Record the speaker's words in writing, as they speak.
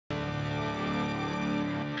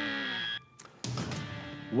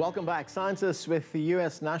Welcome back. Scientists with the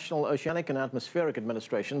U.S. National Oceanic and Atmospheric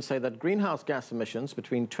Administration say that greenhouse gas emissions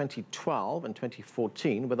between 2012 and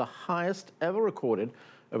 2014 were the highest ever recorded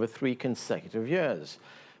over 3 consecutive years.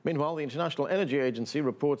 Meanwhile, the International Energy Agency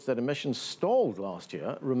reports that emissions stalled last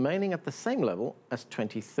year, remaining at the same level as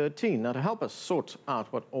 2013. Now, to help us sort out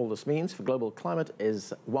what all this means for global climate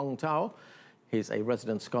is Wang. He's a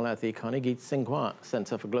resident scholar at the Carnegie-Tsinghua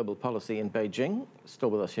Center for Global Policy in Beijing. Still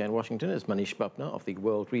with us here in Washington is Manish Bapna of the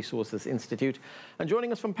World Resources Institute. And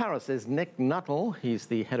joining us from Paris is Nuttall. He's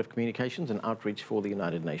the head of communications and outreach for the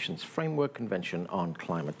United Nations Framework Convention on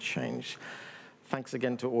Climate Change. Thanks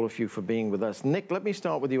again to all of you for being with us. Nick, let me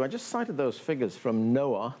start with you. I just cited those figures from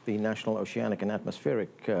NOAA, the National Oceanic and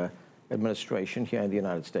Atmospheric Administration here in the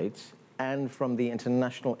United States, and from the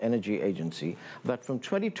International Energy Agency, that from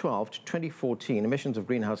 2012 to 2014, emissions of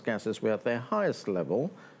greenhouse gases were at their highest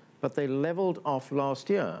level, but they leveled off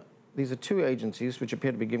last year. These are two agencies which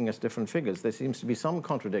appear to be giving us different figures. There seems to be some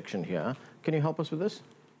contradiction here. Can you help us with this?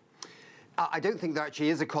 I don't think there actually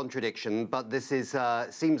is a contradiction, but this is,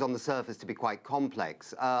 seems on the surface to be quite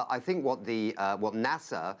complex. I think what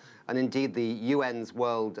NASA and indeed the UN's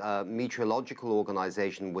World Meteorological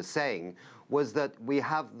Organization was saying was that we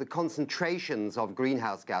have the concentrations of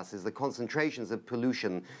greenhouse gases, the concentrations of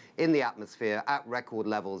pollution in the atmosphere at record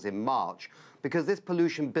levels in March, because this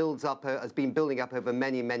pollution builds up, has been building up over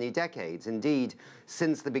many, many decades, indeed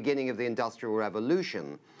since the beginning of the Industrial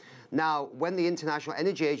Revolution. Now, when the International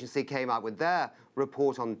Energy Agency came out with their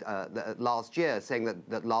report on last year, saying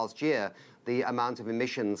that last year the amount of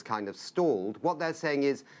emissions kind of stalled, what they're saying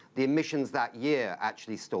is the emissions that year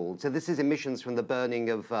actually stalled. So this is emissions from the burning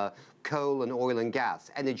of coal and oil and gas,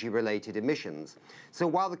 energy-related emissions. So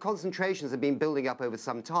while the concentrations have been building up over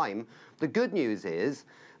some time, the good news is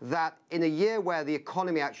that in a year where the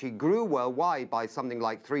economy actually grew worldwide by something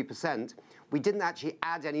like 3%, we didn't actually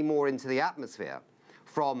add any more into the atmosphere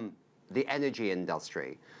from the energy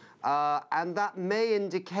industry. And that may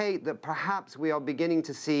indicate that perhaps we are beginning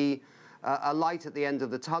to see a light at the end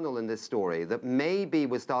of the tunnel in this story, that maybe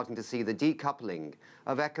we're starting to see the decoupling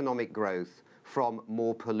of economic growth from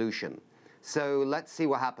more pollution. So let's see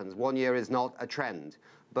what happens. 1 year is not a trend,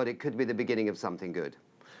 but it could be the beginning of something good.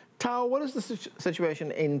 Tao, what is the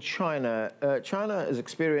situation in China? China has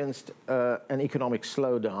experienced an economic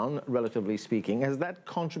slowdown, relatively speaking. Has that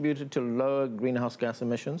contributed to lower greenhouse gas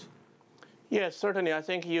emissions? Yes, certainly. I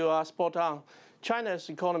think you are spot on. China's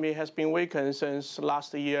economy has been weakened since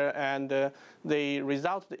last year, and the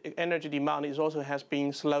result, the energy demand has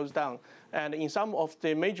been slowed down. And in some of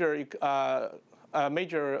the major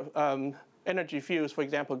energy fuels, for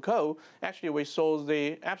example, coal, actually we saw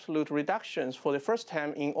the absolute reductions for the first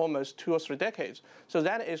time in almost 2 or 3 decades. So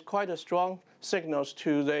that is quite a strong signal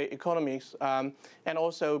to the economies. And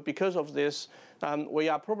also because of this, we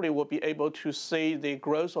probably will be able to see the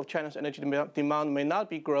growth of China's energy demand may not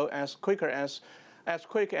be grow as quick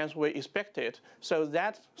as we expected. So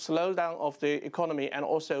that slowdown of the economy and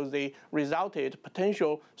also the resulted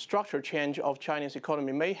potential structure change of Chinese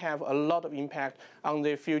economy may have a lot of impact on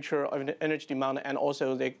the future of the energy demand and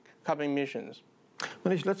also the carbon emissions.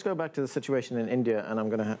 Manish, let's go back to the situation in India, and I'm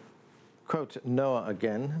going to quote NOAA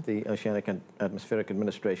again, the Oceanic and Atmospheric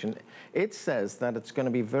Administration. It says that it's going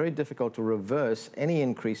to be very difficult to reverse any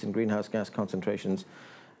increase in greenhouse gas concentrations,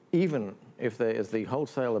 even if there is the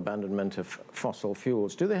wholesale abandonment of fossil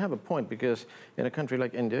fuels. Do they have a point? Because in a country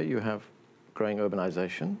like India, you have growing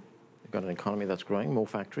urbanization, you've got an economy that's growing, more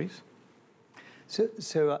factories.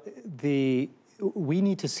 We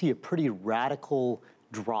need to see a pretty radical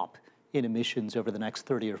drop in emissions over the next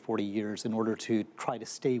 30 or 40 years in order to try to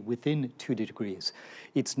stay within 2 degrees.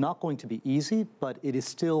 It's not going to be easy, but it is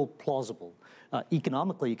still plausible.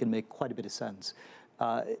 Economically, it can make quite a bit of sense.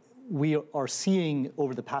 We are seeing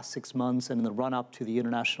over the past 6 months and in the run-up to the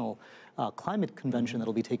International Climate Convention that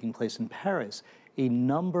will be taking place in Paris, a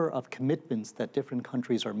number of commitments that different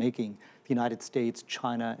countries are making, the United States,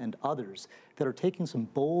 China, and others, that are taking some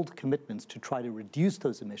bold commitments to try to reduce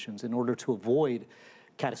those emissions in order to avoid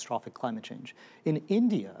catastrophic climate change. In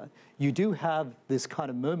India, you do have this kind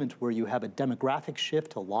of moment where you have a demographic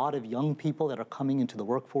shift, a lot of young people that are coming into the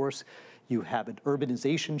workforce. You have an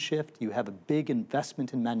urbanization shift. You have a big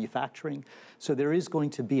investment in manufacturing. So there is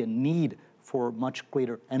going to be a need for much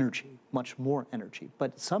greater energy, much more energy.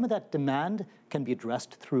 But some of that demand can be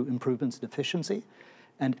addressed through improvements in efficiency.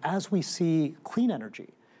 And as we see clean energy,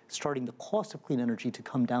 starting the cost of clean energy to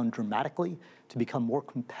come down dramatically, to become more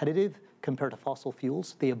competitive compared to fossil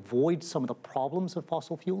fuels. They avoid some of the problems of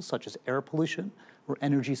fossil fuels, such as air pollution or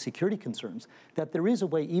energy security concerns, that there is a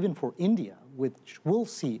way even for India, which will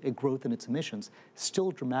see a growth in its emissions,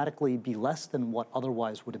 still dramatically be less than what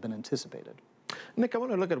otherwise would have been anticipated. Nick, I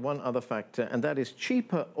want to look at one other factor, and that is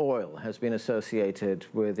cheaper oil has been associated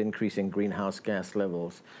with increasing greenhouse gas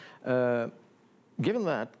levels. Given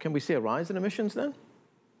that, can we see a rise in emissions then?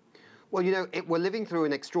 Well, you know, we're living through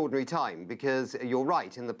an extraordinary time because you're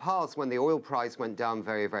right. In the past, when the oil price went down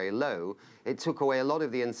very, very low, it took away a lot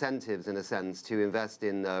of the incentives, in a sense, to invest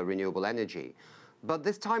in renewable energy. But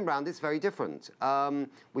this time round, it's very different.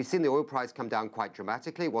 We've seen the oil price come down quite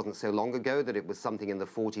dramatically. It wasn't so long ago that it was something in the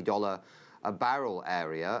 $40 a barrel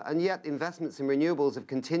area, and yet investments in renewables have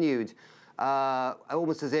continued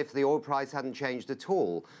almost as if the oil price hadn't changed at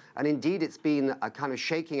all. And indeed, it's been a kind of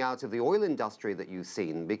shaking out of the oil industry that you've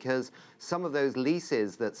seen, because some of those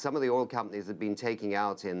leases that some of the oil companies have been taking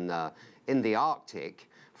out in the Arctic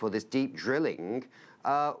for this deep drilling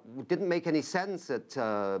didn't make any sense at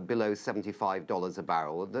below $75 a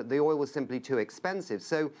barrel. The oil was simply too expensive.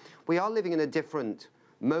 So we are living in a different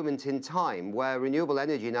moment in time where renewable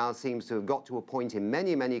energy now seems to have got to a point in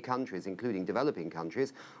many, many countries, including developing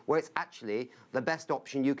countries, where it's actually the best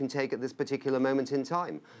option you can take at this particular moment in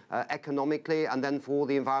time, economically, and then for all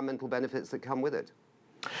the environmental benefits that come with it.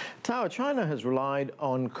 Tao, China has relied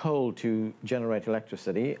on coal to generate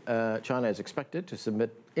electricity. China is expected to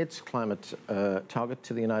submit its climate target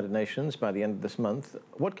to the United Nations by the end of this month.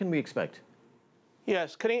 What can we expect?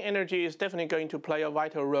 Yes, clean energy is definitely going to play a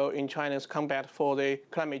vital role in China's combat for the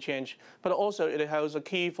climate change, but also it has a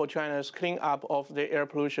key for China's clean up of the air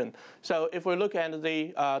pollution. So if we look at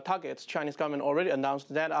the targets Chinese government already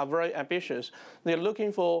announced that are very ambitious, they're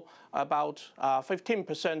looking for about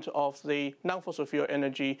 15% of the non-fossil fuel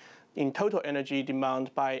energy in total energy demand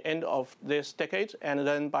by end of this decade, and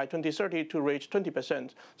then by 2030 to reach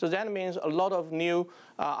 20%. So that means a lot of new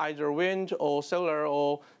either wind or solar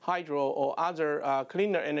or hydro or other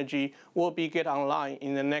cleaner energy will be get online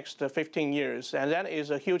in the next 15 years. And that is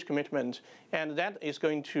a huge commitment. And that is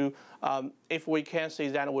going to, if we can see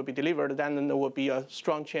that will be delivered, then there will be a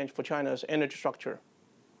strong change for China's energy structure.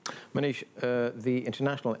 Manish, the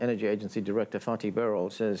International Energy Agency Director Fatih Birol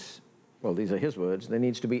says, well, these are his words, there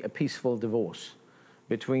needs to be a peaceful divorce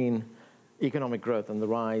between economic growth and the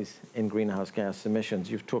rise in greenhouse gas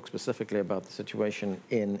emissions. You've talked specifically about the situation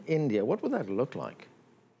in India. What would that look like?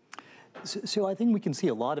 So I think we can see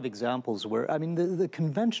a lot of examples where, I mean, the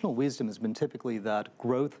conventional wisdom has been typically that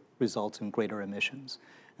growth results in greater emissions.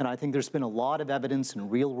 And I think there's been a lot of evidence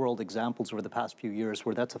and real-world examples over the past few years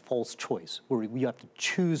where that's a false choice, where we have to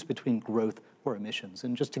choose between growth or emissions.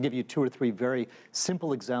 And just to give you 2 or 3 very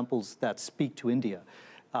simple examples that speak to India,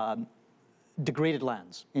 degraded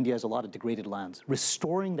lands. India has a lot of degraded lands.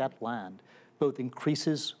 Restoring that land both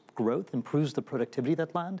increases growth, improves the productivity of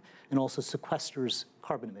that land, and also sequesters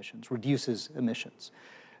carbon emissions, reduces emissions.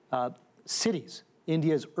 Cities.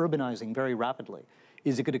 India is urbanizing very rapidly.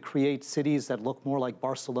 Is it going to create cities that look more like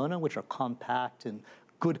Barcelona, which are compact and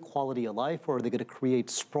good quality of life, or are they going to create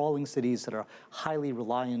sprawling cities that are highly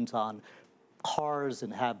reliant on cars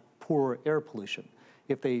and have poor air pollution?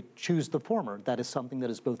 If they choose the former, that is something that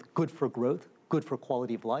is both good for growth, good for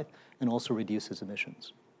quality of life, and also reduces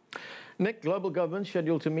emissions. Nick, global governments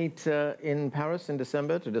scheduled to meet in Paris in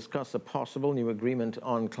December to discuss a possible new agreement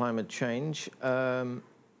on climate change.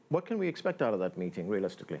 What can we expect out of that meeting,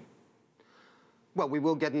 realistically? Well, we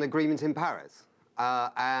will get an agreement in Paris.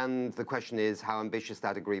 And the question is how ambitious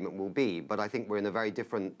that agreement will be. But I think we're in a very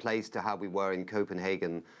different place to how we were in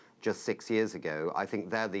Copenhagen just 6 years ago. I think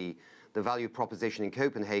there the value proposition in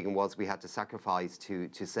Copenhagen was we had to sacrifice to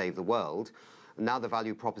save the world. Now the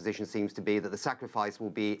value proposition seems to be that the sacrifice will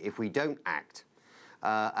be if we don't act.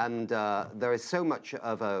 There is so much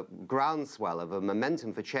of a groundswell, of a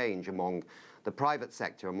momentum for change among the private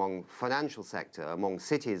sector, among financial sector, among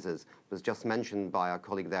cities, as was just mentioned by our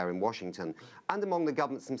colleague there in Washington, and among the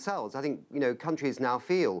governments themselves. I think, you know, countries now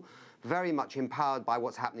feel very much empowered by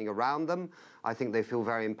what's happening around them. I think they feel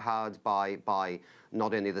very empowered by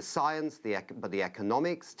not only the science, but the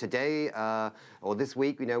economics. Today, or this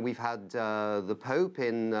week, you know, we've had the Pope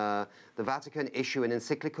in the Vatican issue an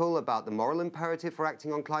encyclical about the moral imperative for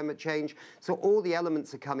acting on climate change. So all the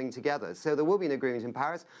elements are coming together. So there will be an agreement in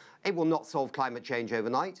Paris. It will not solve climate change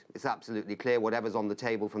overnight. It's absolutely clear whatever's on the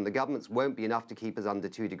table from the governments won't be enough to keep us under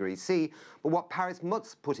 2 degrees C. But what Paris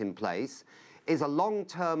must put in place is a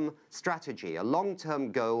long-term strategy, a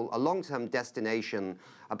long-term goal, a long-term destination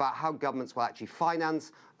about how governments will actually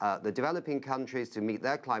finance the developing countries to meet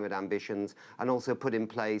their climate ambitions and also put in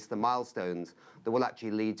place the milestones that will actually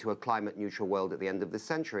lead to a climate-neutral world at the end of this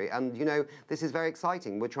century. And, you know, this is very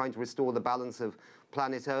exciting. We're trying to restore the balance of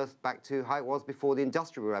planet Earth back to how it was before the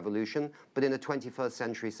Industrial Revolution, but in a 21st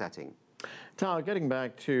century setting. Tao, getting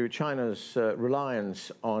back to China's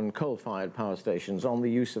reliance on coal-fired power stations, on the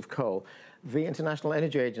use of coal, the International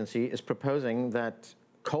Energy Agency is proposing that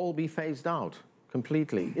coal be phased out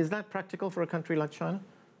completely. Is that practical for a country like China?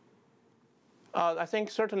 I think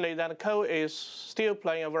certainly that coal is still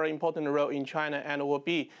playing a very important role in China and will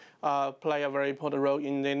play a very important role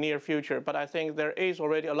in the near future. But I think there is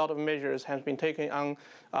already a lot of measures has been taken on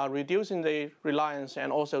reducing the reliance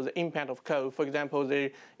and also the impact of coal. For example,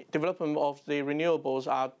 the development of the renewables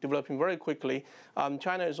are developing very quickly.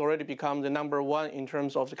 China has already become the #1 in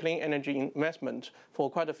terms of the clean energy investment for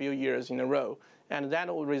quite a few years in a row. And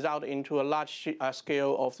that will result into a large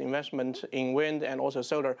scale of investment in wind and also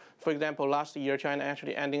solar. For example, last year, China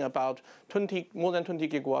actually adding about more than 20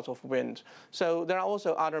 gigawatts of wind. So there are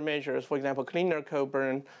also other measures, for example, cleaner coal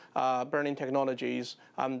burning technologies,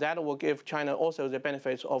 that will give China also the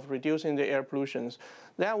benefits of reducing the air pollutions.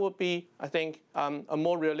 That would be, I think, a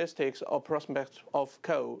more realistic prospect of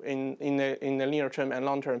coal in the near term and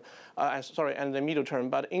long term, and the middle term.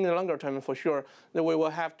 But in the longer term, for sure, that we will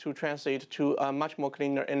have to translate to much more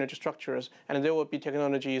cleaner energy structures, and there will be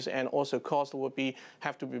technologies and also costs will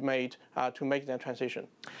have to be made to make that transition.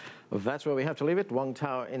 That's where we have to leave it. Wang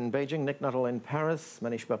Tao in Beijing, Nick Nuttall in Paris,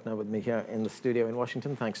 Manish Bapna with me here in the studio in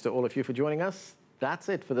Washington. Thanks to all of you for joining us. That's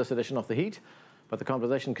it for this edition of The Heat. But the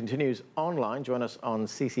conversation continues online. Join us on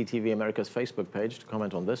CCTV America's Facebook page to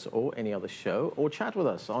comment on this or any other show, or chat with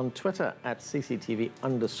us on Twitter at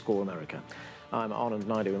CCTV_America. I'm Anand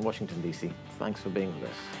Naidu in Washington, D.C. Thanks for being with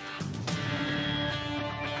us.